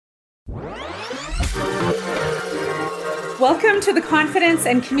Welcome to the Confidence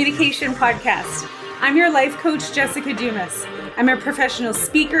and Communication Podcast. I'm your life coach, Jessica Dumas. I'm a professional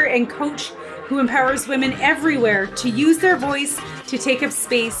speaker and coach who empowers women everywhere to use their voice to take up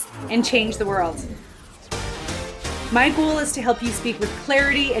space and change the world. My goal is to help you speak with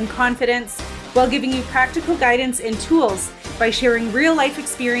clarity and confidence while giving you practical guidance and tools by sharing real life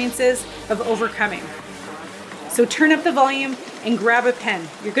experiences of overcoming. So turn up the volume and grab a pen.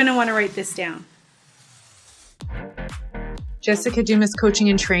 You're going to want to write this down. Jessica Dumas Coaching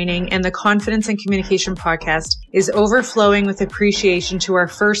and Training and the Confidence and Communication Podcast is overflowing with appreciation to our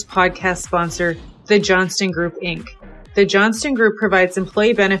first podcast sponsor, the Johnston Group, Inc. The Johnston Group provides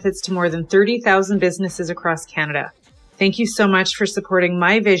employee benefits to more than 30,000 businesses across Canada. Thank you so much for supporting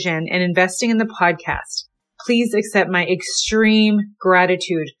my vision and investing in the podcast. Please accept my extreme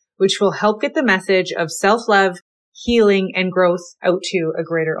gratitude, which will help get the message of self-love, healing, and growth out to a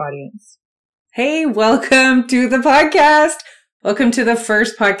greater audience. Hey, welcome to the podcast. Welcome to the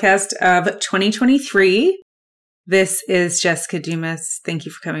first podcast of 2023. This is Jessica Dumas. Thank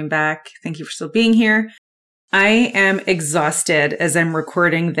you for coming back. Thank you for still being here. I am exhausted as I'm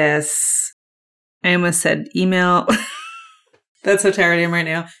recording this. I almost said email. That's how tired I am right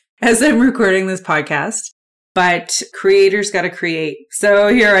now as I'm recording this podcast. But creators got to create. So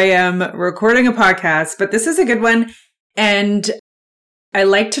here I am recording a podcast, but this is a good one. And I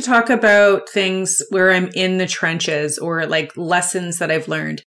like to talk about things where I'm in the trenches or like lessons that I've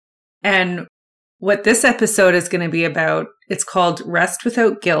learned. And what this episode is going to be about, it's called Rest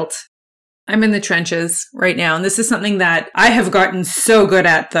Without Guilt. I'm in the trenches right now. And this is something that I have gotten so good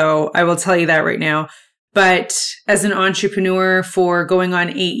at, though. I will tell you that right now. But as an entrepreneur for going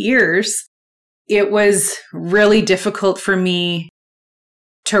on 8 years, it was really difficult for me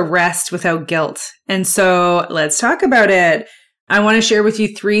to rest without guilt. And so let's talk about it. I want to share with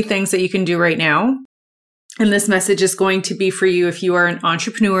you 3 things that you can do right now. And this message is going to be for you if you are an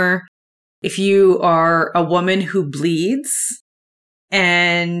entrepreneur, if you are a woman who bleeds,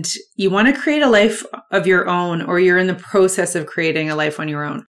 and you want to create a life of your own, or you're in the process of creating a life on your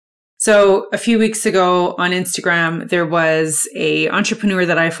own. So a few weeks ago on Instagram, there was an entrepreneur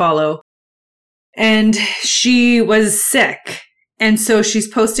that I follow, and she was sick. And so she's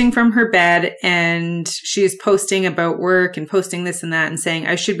posting from her bed and she's posting about work and posting this and that and saying,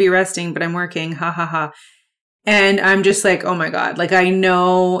 I should be resting, but I'm working. Ha ha ha. And I'm just like, oh my God, like I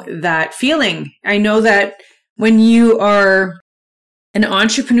know that feeling. I know that when you are an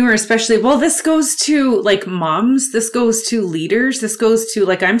entrepreneur, especially, well, this goes to like moms, this goes to leaders, this goes to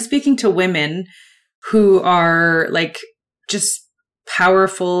like, I'm speaking to women who are like just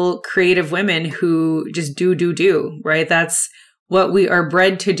powerful, creative women who just do, right? That's what we are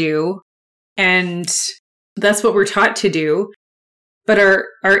bred to do. And that's what we're taught to do. But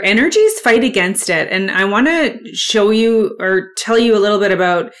our energies fight against it. And I want to show you or tell you a little bit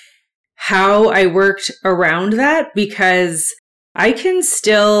about how I worked around that, because I can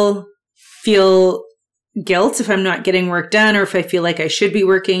still feel guilt if I'm not getting work done, or if I feel like I should be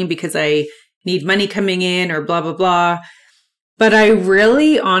working because I need money coming in or blah, blah, blah. But I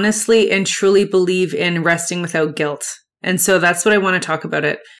really honestly and truly believe in resting without guilt. And so that's what I want to talk about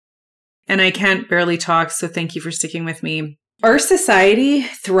it. And I can't barely talk, so thank you for sticking with me. Our society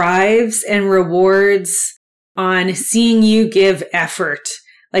thrives and rewards on seeing you give effort.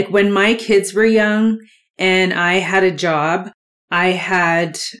 Like when my kids were young and I had a job, I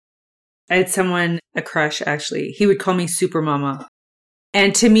had someone, a crush actually. He would call me Super Mama.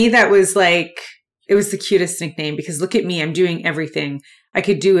 And to me, that was like, it was the cutest nickname because look at me, I'm doing everything. I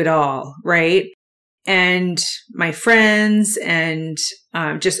could do it all, right? And my friends and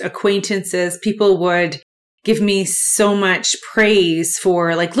just acquaintances, people would give me so much praise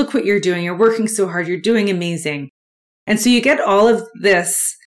for like, look what you're doing. You're working so hard. You're doing amazing. And so you get all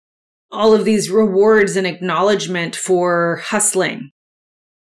of these rewards and acknowledgement for hustling,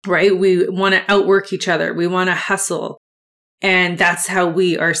 right? We want to outwork each other. We want to hustle. And that's how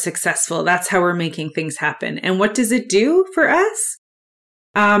we are successful. That's how we're making things happen. And what does it do for us?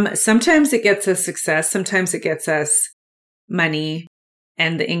 Sometimes it gets us success. Sometimes it gets us money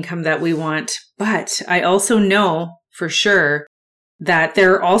and the income that we want. But I also know for sure that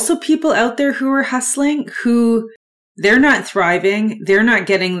there are also people out there who are hustling, who they're not thriving. They're not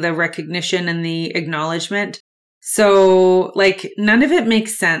getting the recognition and the acknowledgement. So like none of it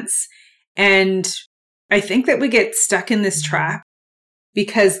makes sense. And I think that we get stuck in this trap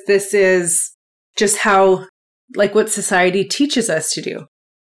because this is just how, like what society teaches us to do.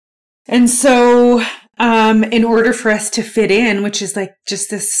 And so, in order for us to fit in, which is like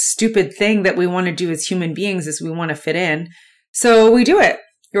just this stupid thing that we want to do as human beings, is we want to fit in. So we do it,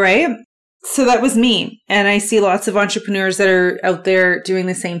 right? so that was me. And I see lots of entrepreneurs that are out there doing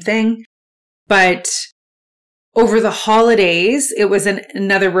the same thing. But over the holidays, it was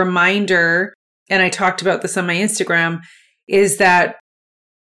another reminder, and I talked about this on my Instagram, is that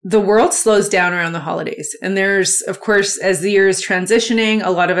the world slows down around the holidays. And there's, of course, as the year is transitioning,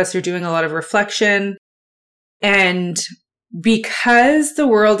 a lot of us are doing a lot of reflection. And because the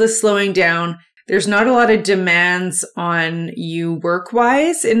world is slowing down, there's not a lot of demands on you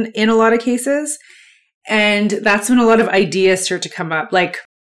work-wise in a lot of cases. And that's when a lot of ideas start to come up. Like,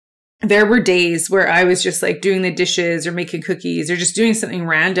 there were days where I was just like doing the dishes or making cookies or just doing something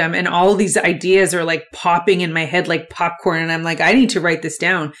random. And all these ideas are like popping in my head like popcorn. And I'm like, I need to write this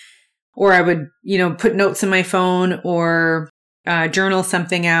down. Or I would, put notes in my phone or journal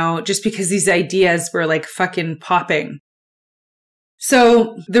something out just because these ideas were like fucking popping.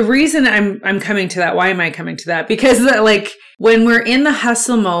 So the reason I'm coming to that, why am I coming to that? Because like when we're in the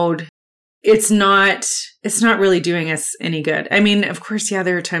hustle mode, it's not really doing us any good. I mean, of course, yeah,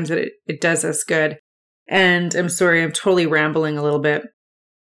 there are times that it does us good. And I'm sorry, I'm totally rambling a little bit.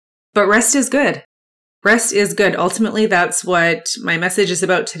 But rest is good. Rest is good. Ultimately, that's what my message is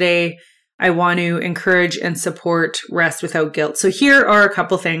about today. I want to encourage and support rest without guilt. So here are a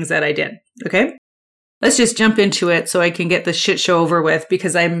couple things that I did. Okay. Let's just jump into it so I can get the shit show over with,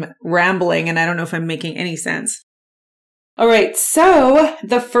 because I'm rambling and I don't know if I'm making any sense. All right. So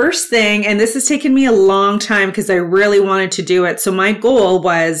the first thing, and this has taken me a long time because I really wanted to do it. So my goal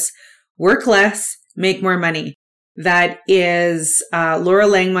was work less, make more money. That is Laura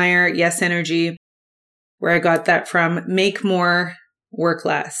Langmeyer, Yes Energy, where I got that from. Make more, work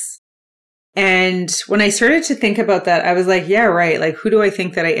less. And when I started to think about that, I was like, yeah, right. Like, who do I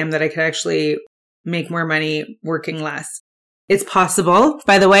think that I am that I could actually make more money working less? It's possible,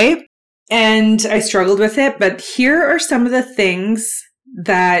 by the way. And I struggled with it, but here are some of the things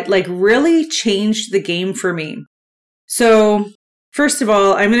that like really changed the game for me. So first of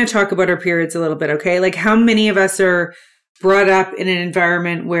all, I'm going to talk about our periods a little bit, okay? Like, how many of us are brought up in an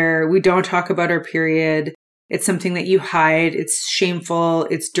environment where we don't talk about our period? It's something that you hide. It's shameful.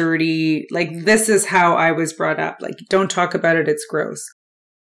 It's dirty. Like, this is how I was brought up. Like, don't talk about it. It's gross.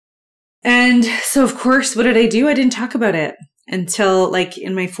 And so, of course, what did I do? I didn't talk about it until like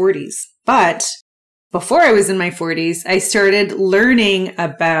in my 40s. But before I was in my 40s, I started learning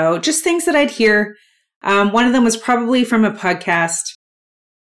about just things that I'd hear. One of them was probably from a podcast.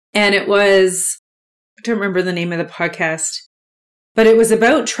 And it was, I don't remember the name of the podcast, but it was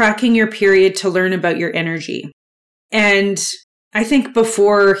about tracking your period to learn about your energy. And I think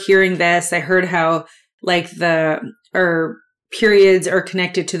before hearing this, I heard how like our periods are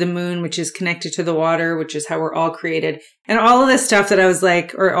connected to the moon, which is connected to the water, which is how we're all created. And all of this stuff that I was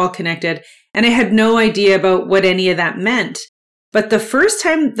like, are all connected. And I had no idea about what any of that meant. But the first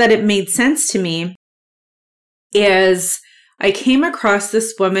time that it made sense to me is I came across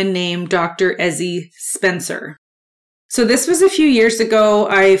this woman named Dr. Ezzie Spencer. So this was a few years ago.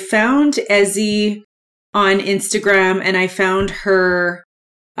 I found Ezzie on Instagram and I found her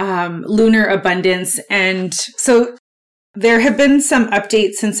Lunar Abundance. And so there have been some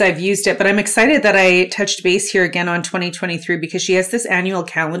updates since I've used it, but I'm excited that I touched base here again on 2023 because she has this annual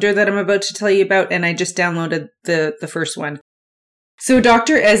calendar that I'm about to tell you about, and I just downloaded the first one. So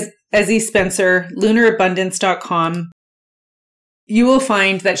Dr. Ezzie Spencer, lunarabundance.com, you will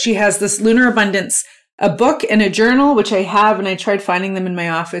find that she has this Lunar Abundance, a book and a journal, which I have, and I tried finding them in my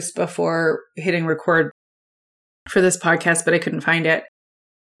office before hitting record for this podcast, but I couldn't find it.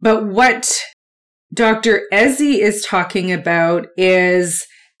 But what Dr. Ezzie is talking about is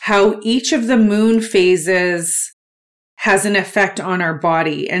how each of the moon phases has an effect on our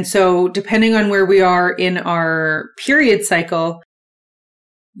body. And so depending on where we are in our period cycle,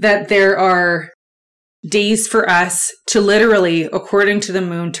 that there are days for us to literally, according to the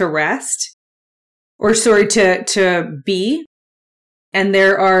moon, to rest, or sorry, to be. And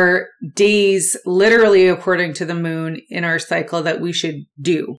there are days literally according to the moon in our cycle that we should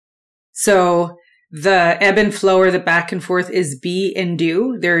do. So the ebb and flow or the back and forth is be and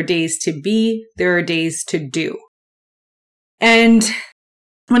do. There are days to be, there are days to do. And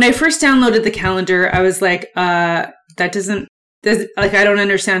when I first downloaded the calendar, I was like, I don't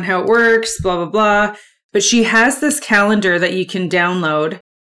understand how it works, blah, blah, blah. But she has this calendar that you can download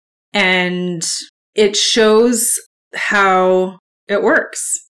and it shows how it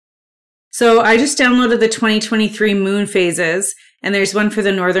works. So I just downloaded the 2023 moon phases. And there's one for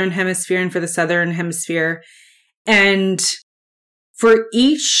the Northern Hemisphere and for the Southern Hemisphere. And for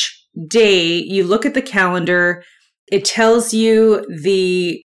each day, you look at the calendar, it tells you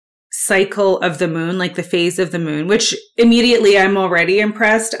the cycle of the moon, like the phase of the moon, which immediately I'm already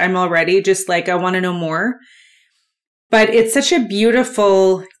impressed. I'm already just like, I want to know more. But it's such a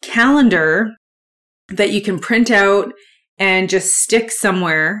beautiful calendar that you can print out and just stick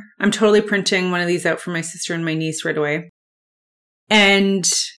somewhere. I'm totally printing one of these out for my sister and my niece right away. And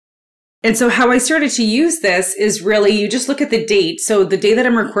so how I started to use this is really, you just look at the date. So the day that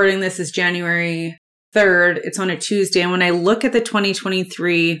I'm recording this is January 3rd. It's on a Tuesday. And when I look at the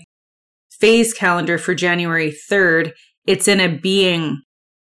 2023 phase calendar for January 3rd, it's in a being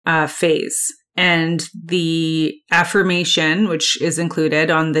phase. And the affirmation, which is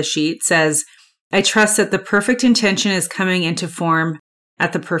included on the sheet, says, I trust that the perfect intention is coming into form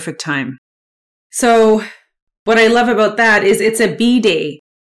at the perfect time. So what I love about that is it's a B day.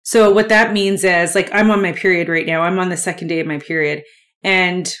 So what that means is, like, I'm on my period right now. I'm on the second day of my period.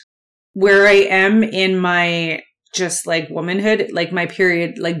 And where I am in my just like womanhood, like my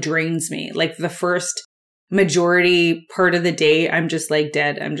period like drains me. Like the first majority part of the day, I'm just like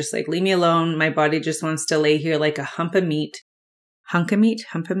dead. I'm just like, leave me alone. My body just wants to lay here like a hump of meat. Hunk of meat?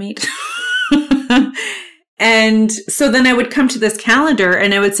 And so then I would come to this calendar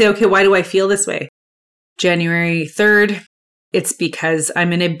and I would say, okay, why do I feel this way? January 3rd, it's because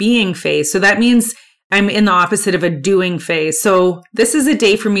I'm in a being phase. So that means I'm in the opposite of a doing phase. So this is a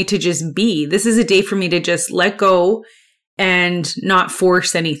day for me to just be. This is a day for me to just let go and not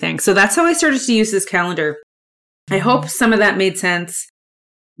force anything. So that's how I started to use this calendar. I hope some of that made sense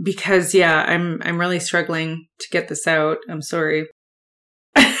because yeah, I'm really struggling to get this out. I'm sorry.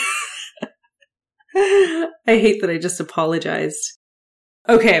 I hate that I just apologized.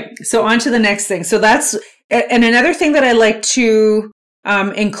 Okay, so on to the next thing. So that's, and another thing that I like to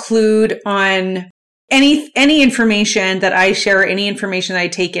include on any information that I share, any information that I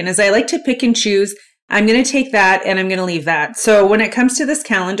take in, is I like to pick and choose. I'm going to take that and I'm going to leave that. So when it comes to this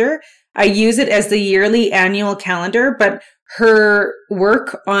calendar, I use it as the yearly annual calendar, but her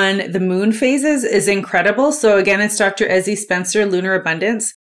work on the moon phases is incredible. So again, it's Dr. Ezzy Spencer, Lunar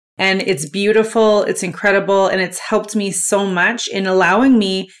Abundance. And it's beautiful, it's incredible, and it's helped me so much in allowing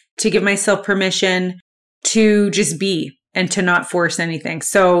me to give myself permission to just be and to not force anything.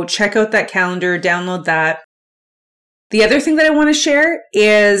 So check out that calendar, download that. The other thing that I want to share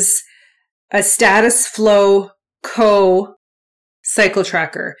is a Status Flow Co. cycle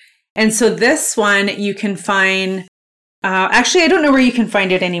tracker. And so this one you can find, actually I don't know where you can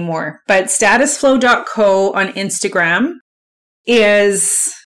find it anymore, but statusflow.co on Instagram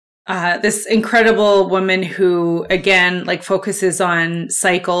is this incredible woman who, again, like focuses on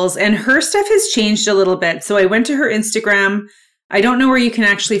cycles, and her stuff has changed a little bit. So I went to her Instagram. I don't know where you can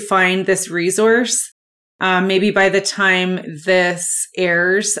actually find this resource. Maybe by the time this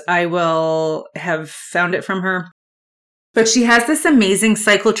airs, I will have found it from her. But she has this amazing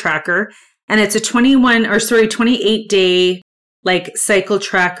cycle tracker, and it's a 28 day like cycle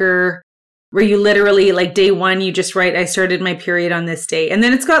tracker where you literally, like day one, you just write, I started my period on this day. And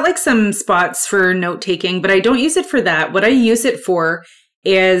then it's got like some spots for note taking, but I don't use it for that. What I use it for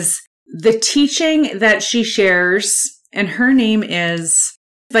is the teaching that she shares. And her name is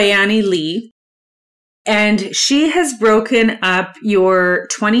Vianney Lee. And she has broken up your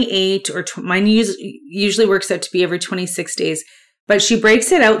 28 or mine usually works out to be every 26 days, but she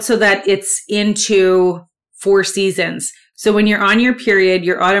breaks it out so that it's into 4 seasons. So when you're on your period,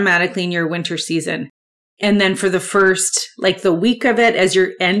 you're automatically in your winter season. And then for the first, like the week of it, as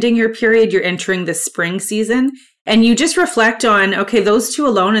you're ending your period, you're entering the spring season. And you just reflect on, okay, those two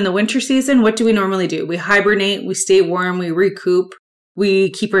alone in the winter season, what do we normally do? We hibernate, we stay warm, we recoup,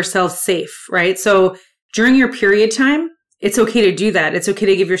 we keep ourselves safe, right? So during your period time, it's okay to do that. It's okay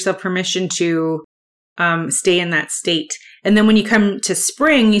to give yourself permission to stay in that state. And then when you come to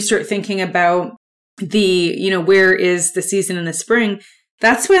spring, you start thinking about where is the season in the spring?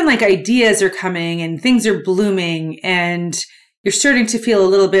 That's when like ideas are coming and things are blooming and you're starting to feel a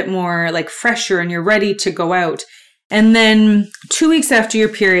little bit more like fresher and you're ready to go out. And then 2 weeks after your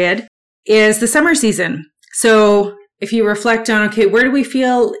period is the summer season. So if you reflect on, okay, where do we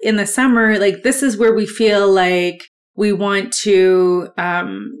feel in the summer? Like this is where we feel like we want to,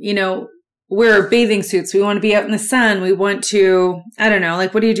 wear bathing suits. We want to be out in the sun. We want to, I don't know,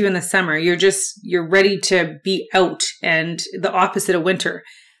 like what do you do in the summer? You're ready to be out, and the opposite of winter.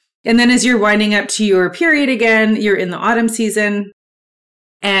 And then as you're winding up to your period again, you're in the autumn season,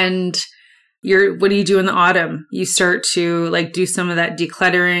 and what do you do in the autumn? You start to like do some of that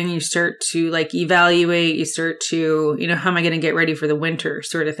decluttering. You start to like evaluate, you start to, how am I going to get ready for the winter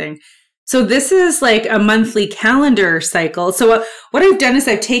sort of thing. So this is like a monthly calendar cycle. So what I've done is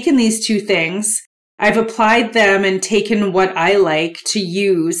I've taken these two things. I've applied them and taken what I like to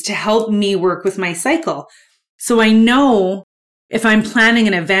use to help me work with my cycle. So I know if I'm planning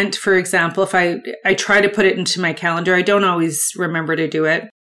an event, for example, if I try to put it into my calendar, I don't always remember to do it.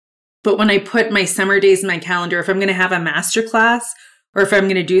 But when I put my summer days in my calendar, if I'm going to have a masterclass or if I'm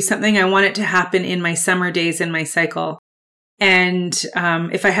going to do something, I want it to happen in my summer days in my cycle. And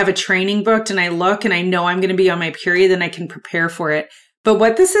if I have a training booked and I look and I know I'm going to be on my period, then I can prepare for it. But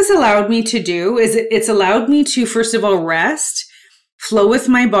what this has allowed me to do is it's allowed me to, first of all, rest, flow with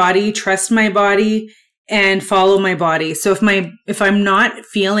my body, trust my body, and follow my body. So if I'm not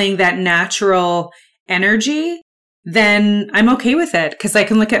feeling that natural energy, then I'm okay with it because I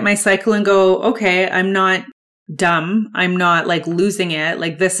can look at my cycle and go, okay, I'm not dumb. I'm not like losing it.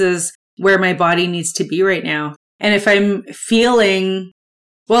 Like this is where my body needs to be right now. And if I'm feeling,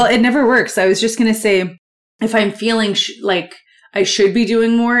 well, it never works. I was just going to say, if I'm feeling like I should be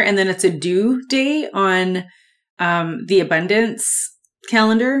doing more and then it's a due day on the abundance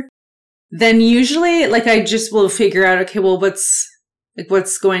calendar, then usually like I just will figure out, okay, well,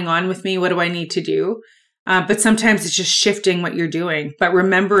 what's going on with me? What do I need to do? But sometimes it's just shifting what you're doing, but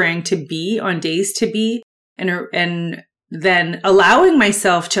remembering to be on days to be and then allowing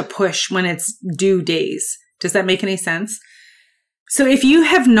myself to push when it's due days. Does that make any sense? So if you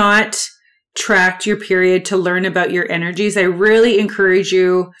have not tracked your period to learn about your energies, I really encourage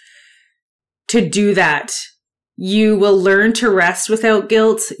you to do that. You will learn to rest without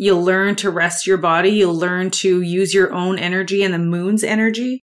guilt. You'll learn to rest your body. You'll learn to use your own energy and the moon's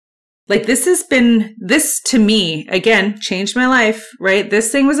energy. Like this to me, again, changed my life, right?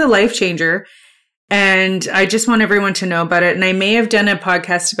 This thing was a life changer. And I just want everyone to know about it. And I may have done a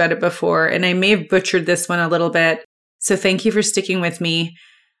podcast about it before, and I may have butchered this one a little bit. So thank you for sticking with me.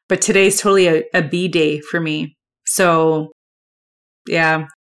 But today's totally a B day for me. So yeah,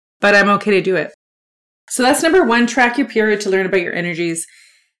 but I'm okay to do it. So that's number one, track your period to learn about your energies.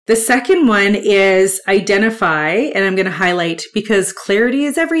 The second one is identify, and I'm going to highlight because clarity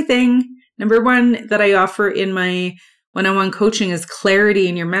is everything. Number one that I offer in my one-on-one coaching is clarity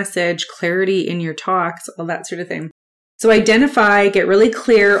in your message, clarity in your talks, all that sort of thing. So identify, get really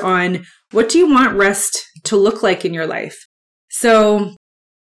clear on what do you want rest to look like in your life. So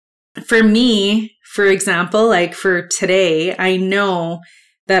for me, for example, like for today, I know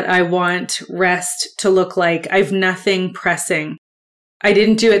that I want rest to look like I've nothing pressing. I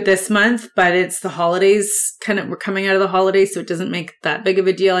didn't do it this month, but it's the holidays, we're coming out of the holidays, so it doesn't make that big of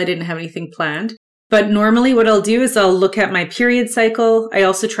a deal. I didn't have anything planned. But normally what I'll do is I'll look at my period cycle. I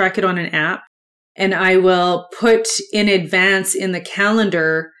also track it on an app, and I will put in advance in the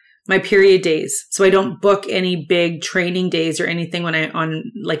calendar my period days. So I don't book any big training days or anything when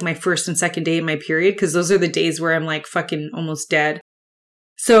on like my first and second day of my period, because those are the days where I'm like fucking almost dead.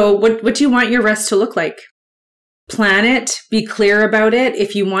 So what do you want your rest to look like? Plan it, be clear about it.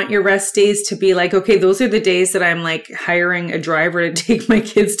 If you want your rest days to be like, okay, those are the days that I'm like hiring a driver to take my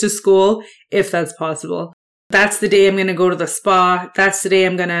kids to school, if that's possible. That's the day I'm going to go to the spa. That's the day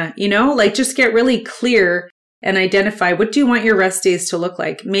I'm going to, like just get really clear and identify what do you want your rest days to look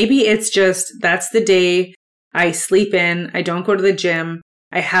like? Maybe it's just, that's the day I sleep in, I don't go to the gym,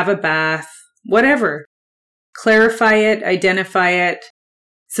 I have a bath, whatever. Clarify it, identify it,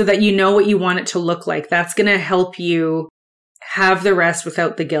 so that you know what you want it to look like. That's going to help you have the rest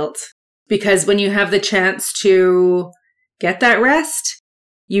without the guilt. Because when you have the chance to get that rest,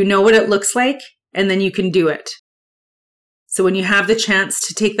 you know what it looks like, and then you can do it. So when you have the chance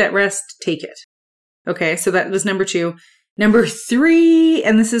to take that rest, take it. Okay, so that was number 2. Number 3,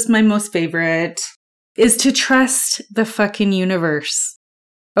 and this is my most favorite, is to trust the fucking universe.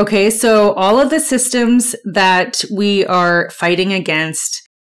 Okay, so all of the systems that we are fighting against,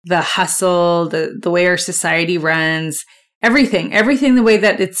 the hustle, the way our society runs, everything the way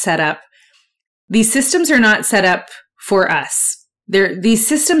that it's set up. These systems are not set up for us. These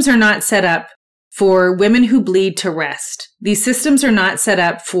systems are not set up for women who bleed to rest. These systems are not set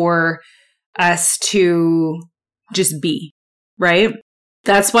up for us to just be, right?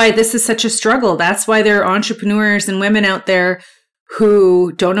 That's why this is such a struggle. That's why there are entrepreneurs and women out there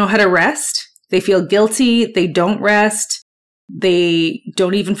who don't know how to rest. They feel guilty. They don't rest. They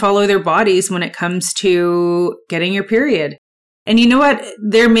don't even follow their bodies when it comes to getting your period. And you know what?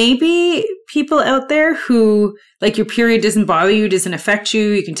 There may be people out there who, like, your period doesn't bother you, doesn't affect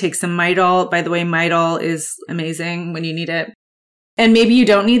you. You can take some Midol. By the way, Midol is amazing when you need it. And maybe you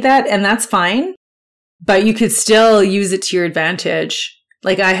don't need that, and that's fine. But you could still use it to your advantage.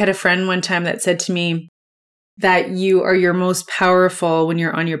 Like, I had a friend one time that said to me that you are your most powerful when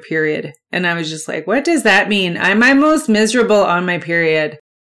you're on your period. And I was just like, what does that mean? I'm my most miserable on my period.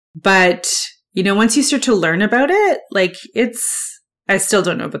 But once you start to learn about it, I still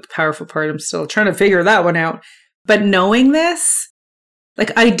don't know about the powerful part. I'm still trying to figure that one out. But knowing this,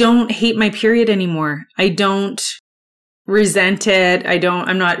 I don't hate my period anymore. I don't resent it.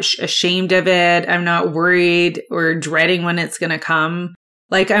 I'm not ashamed of it. I'm not worried or dreading when it's going to come.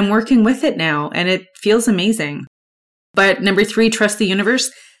 I'm working with it now and it feels amazing. But number 3, trust the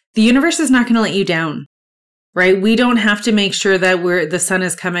universe. The universe is not going to let you down, right? We don't have to make sure that the sun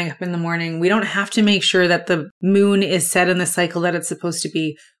is coming up in the morning. We don't have to make sure that the moon is set in the cycle that it's supposed to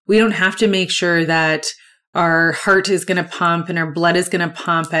be. We don't have to make sure that our heart is going to pump and our blood is going to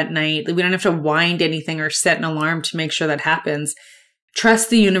pump at night. We don't have to wind anything or set an alarm to make sure that happens. Trust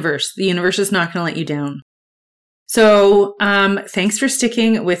the universe. The universe is not going to let you down. So, thanks for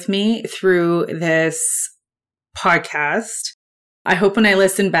sticking with me through this podcast. I hope when I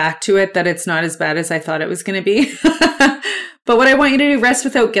listen back to it that it's not as bad as I thought it was going to be. But what I want you to do, rest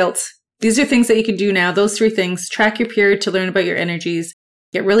without guilt. These are things that you can do now. Those 3 things: track your period to learn about your energies,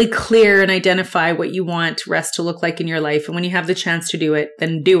 get really clear and identify what you want rest to look like in your life. And when you have the chance to do it,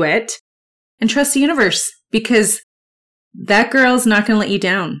 then do it. And trust the universe, because that girl's not going to let you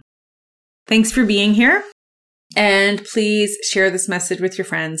down. Thanks for being here. And please share this message with your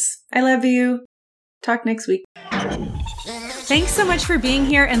friends. I love you. Talk next week. Thanks so much for being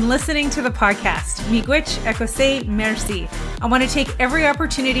here and listening to the podcast. Miigwech ekose merci. I want to take every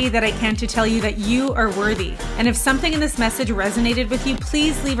opportunity that I can to tell you that you are worthy. And if something in this message resonated with you,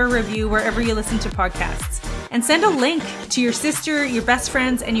 please leave a review wherever you listen to podcasts. And send a link to your sister, your best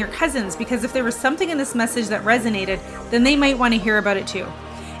friends, and your cousins, because if there was something in this message that resonated, then they might want to hear about it too.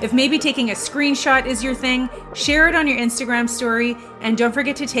 If maybe taking a screenshot is your thing, share it on your Instagram story, and don't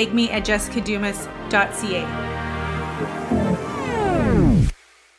forget to tag me at jessicadumas.ca.